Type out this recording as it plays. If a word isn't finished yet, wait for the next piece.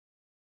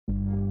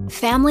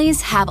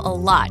Families have a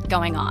lot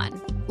going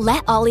on.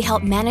 Let Ollie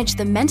help manage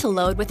the mental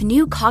load with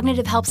new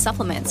cognitive help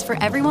supplements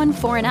for everyone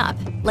 4 and up,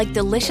 like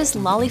delicious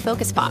Lolly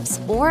Focus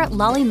Pops or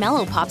Lolly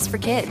Mellow Pops for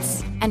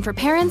kids. And for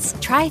parents,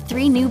 try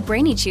 3 new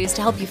Brainy Chews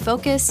to help you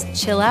focus,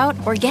 chill out,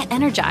 or get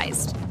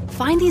energized.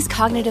 Find these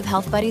cognitive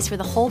health buddies for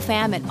the whole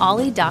fam at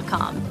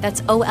ollie.com.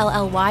 That's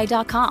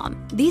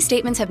OLLY.com. These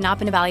statements have not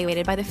been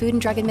evaluated by the Food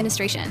and Drug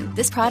Administration.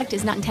 This product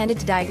is not intended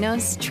to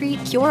diagnose,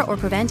 treat, cure, or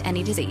prevent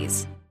any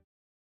disease.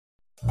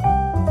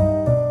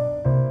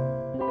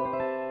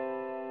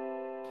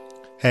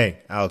 Hey,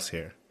 Alex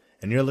here,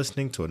 and you're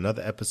listening to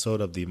another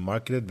episode of the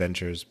Market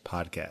Adventures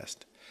podcast.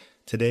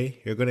 Today,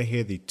 you're going to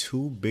hear the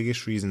 2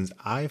 biggest reasons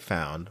I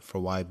found for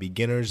why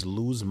beginners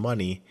lose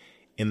money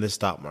in the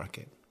stock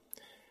market.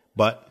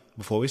 But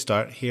before we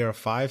start, here are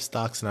 5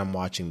 stocks that I'm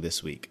watching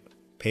this week.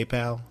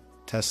 PayPal,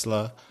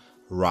 Tesla,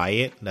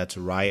 Riot, that's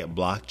Riot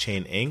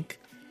Blockchain Inc.,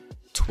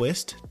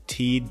 Twist,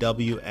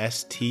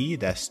 TWST,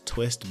 that's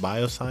Twist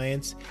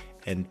Bioscience,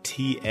 and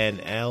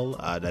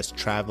TNL, that's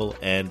Travel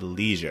and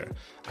Leisure.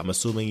 I'm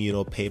assuming you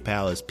know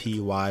PayPal is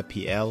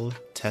PYPL,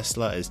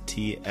 Tesla is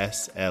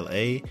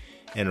TSLA,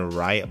 and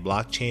Riot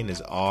Blockchain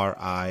is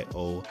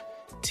RIOT.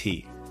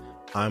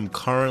 I'm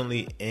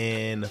currently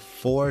in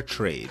 4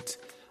 trades.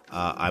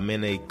 I'm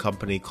in a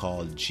company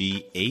called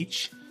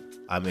GH.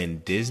 I'm in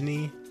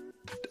Disney,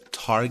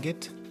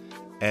 Target,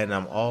 and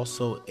I'm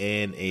also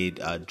in a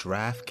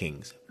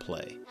DraftKings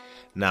play.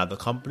 Now, the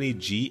company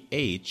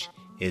GH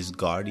is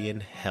Guardian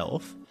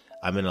Health.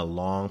 I'm in a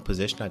long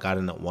position. I got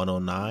in at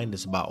 109.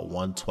 It's about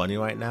 120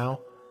 right now.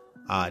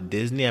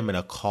 Disney, I'm in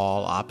a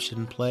call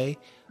option play.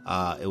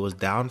 It was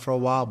down for a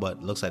while,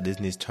 but looks like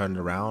Disney's turned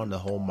around. The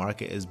whole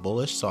market is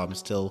bullish, so I'm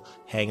still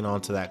hanging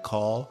on to that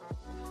call.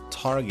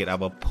 Target, I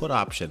have a put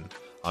option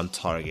on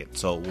Target,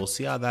 so we'll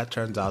see how that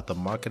turns out. The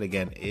market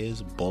again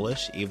is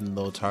bullish, even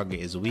though Target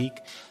is weak.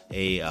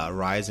 A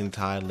rising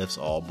tide lifts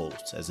all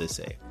boats, as they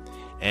say.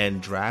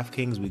 And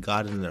DraftKings, we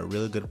got it in a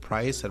really good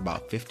price at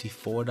about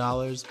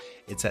 $54.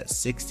 It's at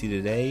 $60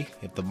 today.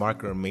 If the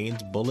market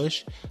remains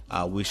bullish,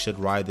 we should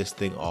ride this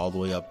thing all the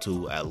way up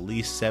to at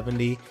least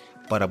 $70.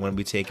 But I'm going to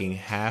be taking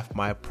half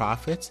my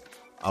profits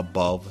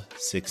above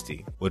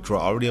 $60, which we're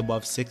already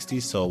above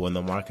 $60. So when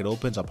the market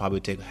opens, I'll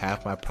probably take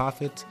half my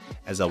profits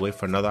as I wait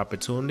for another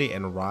opportunity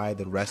and ride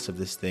the rest of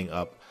this thing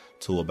up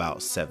to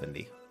about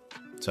 $70.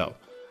 So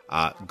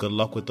good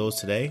luck with those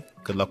today.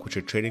 Good luck with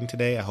your trading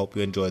today. I hope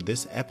you enjoyed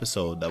this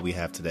episode that we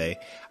have today.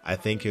 I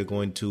think you're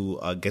going to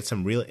get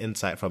some real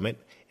insight from it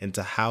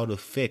into how to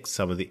fix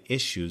some of the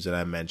issues that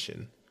I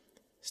mentioned.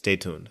 Stay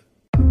tuned.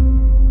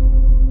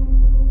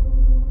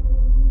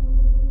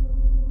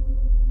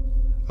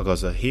 Okay,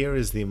 so here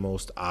is the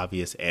most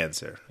obvious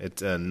answer.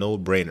 It's a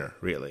no-brainer,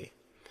 really.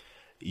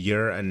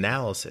 Your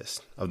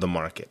analysis of the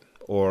market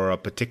or a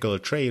particular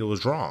trade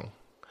was wrong.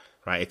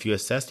 Right? If you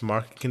assessed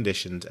market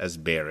conditions as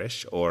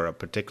bearish or a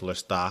particular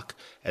stock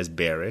as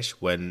bearish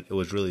when it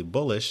was really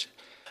bullish,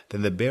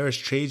 then the bearish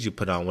trades you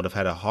put on would have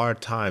had a hard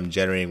time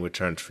generating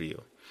returns for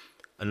you.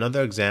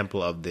 Another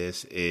example of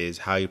this is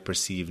how you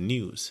perceive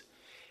news.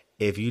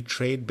 If you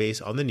trade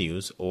based on the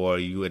news or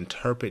you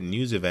interpret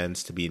news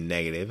events to be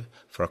negative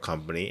for a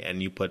company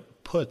and you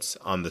put puts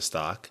on the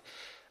stock,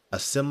 a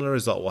similar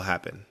result will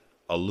happen,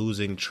 a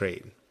losing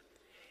trade.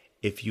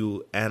 If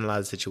you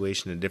analyze the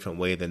situation in a different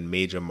way than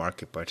major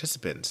market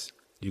participants,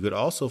 you could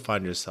also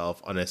find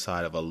yourself on the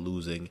side of a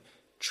losing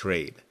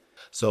trade.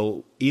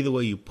 So either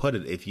way you put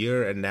it, if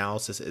your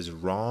analysis is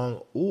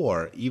wrong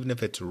or even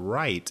if it's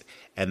right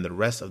and the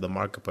rest of the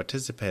market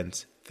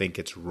participants think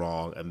it's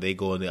wrong and they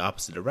go in the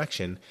opposite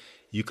direction,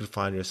 you could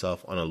find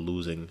yourself on a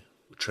losing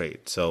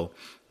trade. So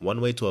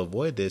one way to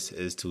avoid this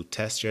is to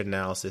test your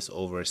analysis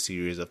over a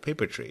series of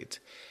paper trades.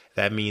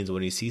 That means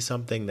when you see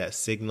something that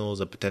signals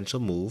a potential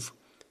move,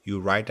 you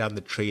write down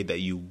the trade that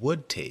you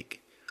would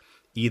take,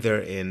 either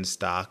in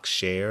stock,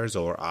 shares,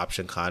 or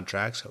option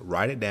contracts.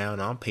 Write it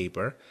down on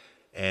paper,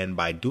 and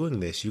by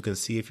doing this, you can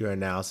see if your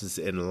analysis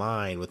is in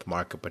line with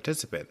market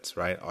participants,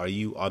 right? Are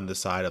you on the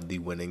side of the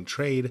winning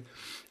trade?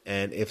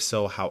 And if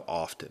so, how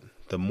often?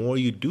 The more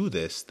you do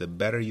this, the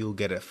better you'll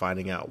get at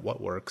finding out what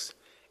works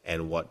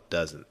and what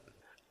doesn't.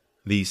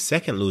 The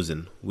second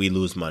reason we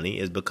lose money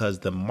is because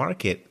the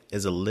market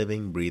is a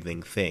living,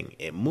 breathing thing.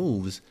 It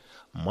moves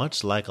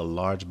much like a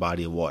large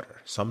body of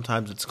water.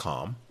 Sometimes it's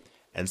calm,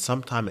 and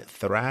sometimes it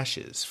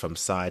thrashes from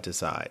side to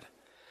side.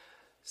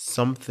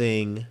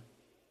 Sometimes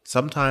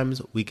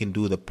we can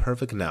do the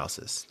perfect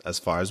analysis, as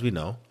far as we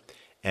know,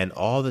 and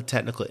all the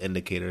technical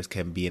indicators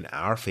can be in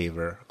our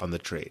favor on the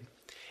trade.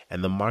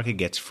 And the market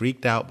gets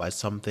freaked out by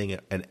something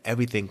and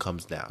everything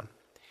comes down.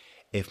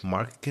 If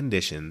market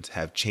conditions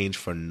have changed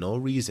for no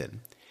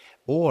reason,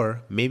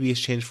 or maybe it's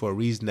changed for a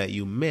reason that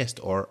you missed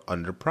or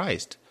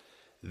underpriced,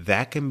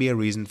 that can be a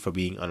reason for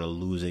being on a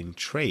losing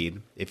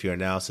trade if your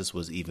analysis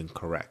was even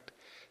correct.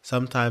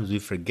 Sometimes we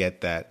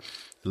forget that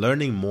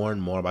learning more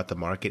and more about the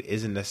market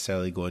isn't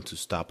necessarily going to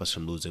stop us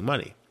from losing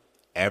money.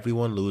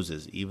 Everyone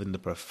loses, even the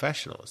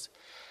professionals.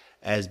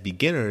 As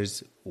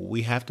beginners,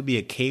 we have to be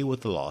okay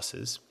with the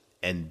losses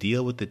and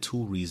deal with the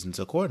two reasons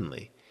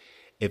accordingly.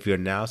 If your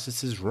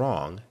analysis is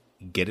wrong,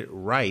 get it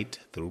right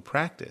through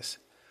practice.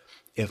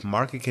 If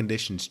market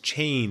conditions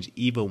change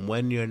even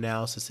when your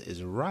analysis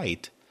is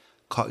right,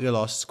 cut your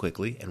losses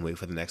quickly and wait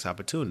for the next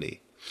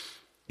opportunity.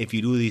 If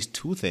you do these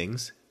two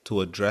things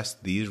to address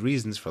these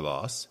reasons for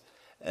loss,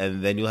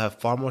 and then you'll have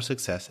far more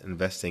success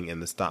investing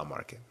in the stock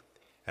market.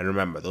 And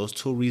remember, those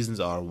two reasons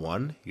are: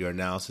 one, your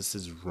analysis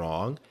is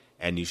wrong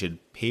and you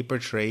should paper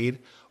trade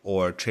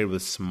or trade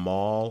with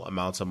small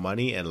amounts of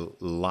money and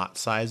lot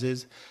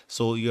sizes,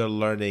 so you're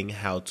learning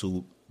how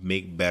to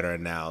make better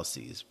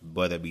analyses,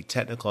 whether it be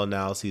technical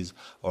analyses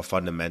or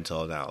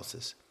fundamental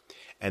analysis.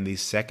 And the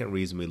second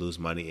reason we lose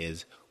money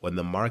is when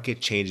the market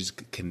changes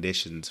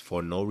conditions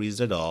for no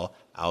reason at all,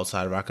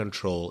 outside of our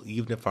control.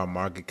 Even if our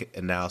market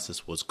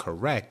analysis was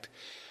correct,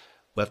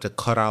 we have to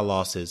cut our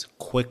losses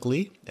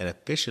quickly and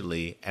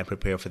efficiently and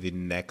prepare for the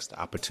next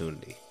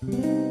opportunity.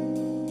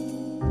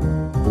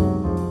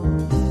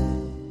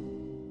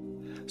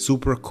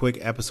 Super quick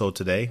episode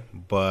today,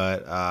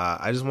 but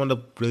I just wanted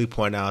to really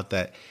point out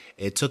that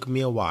it took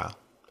me a while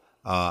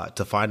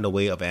to find a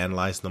way of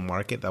analyzing the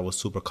market that was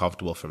super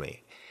comfortable for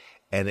me.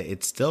 And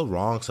it's still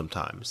wrong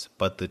sometimes,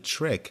 but the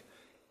trick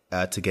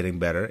to getting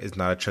better is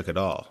not a trick at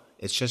all.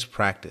 It's just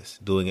practice,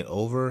 doing it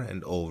over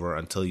and over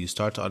until you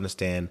start to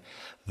understand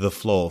the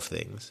flow of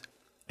things.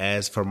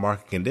 As for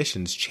market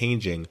conditions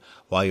changing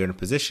while you're in a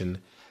position,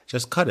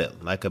 just cut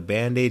it like a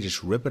Band-Aid,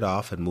 just rip it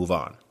off and move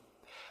on.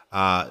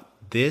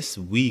 This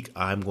week,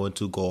 I'm going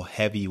to go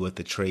heavy with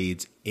the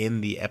trades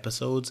in the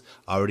episodes.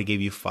 I already gave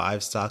you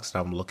 5 stocks that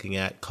I'm looking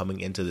at coming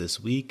into this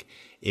week.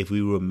 If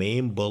we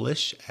remain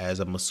bullish,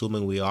 as I'm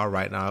assuming we are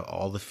right now,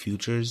 all the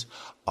futures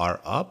are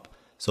up.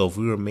 So if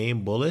we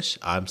remain bullish,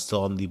 I'm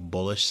still on the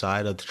bullish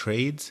side of the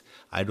trades.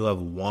 I do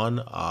have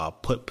one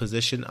put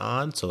position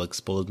on, so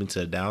expose me to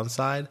the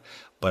downside,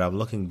 but I'm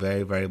looking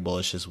very, very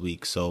bullish this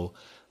week. So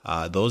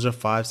those are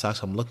 5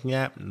 stocks I'm looking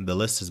at. The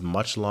list is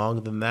much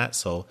longer than that,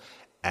 so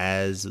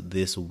as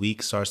this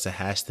week starts to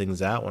hash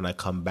things out, when I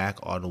come back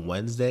on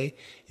Wednesday,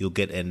 you'll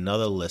get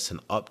another list, an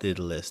updated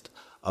list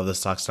of the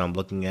stocks that I'm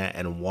looking at,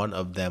 and one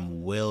of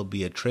them will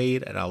be a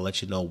trade, and I'll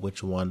let you know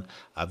which one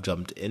I've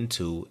jumped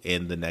into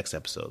in the next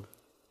episode.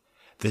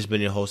 This has been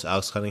your host,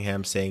 Alex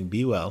Cunningham, saying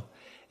be well,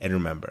 and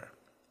remember,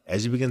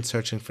 as you begin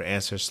searching for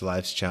answers to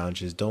life's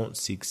challenges, don't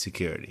seek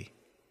security.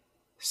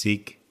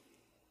 Seek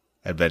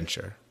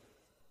adventure.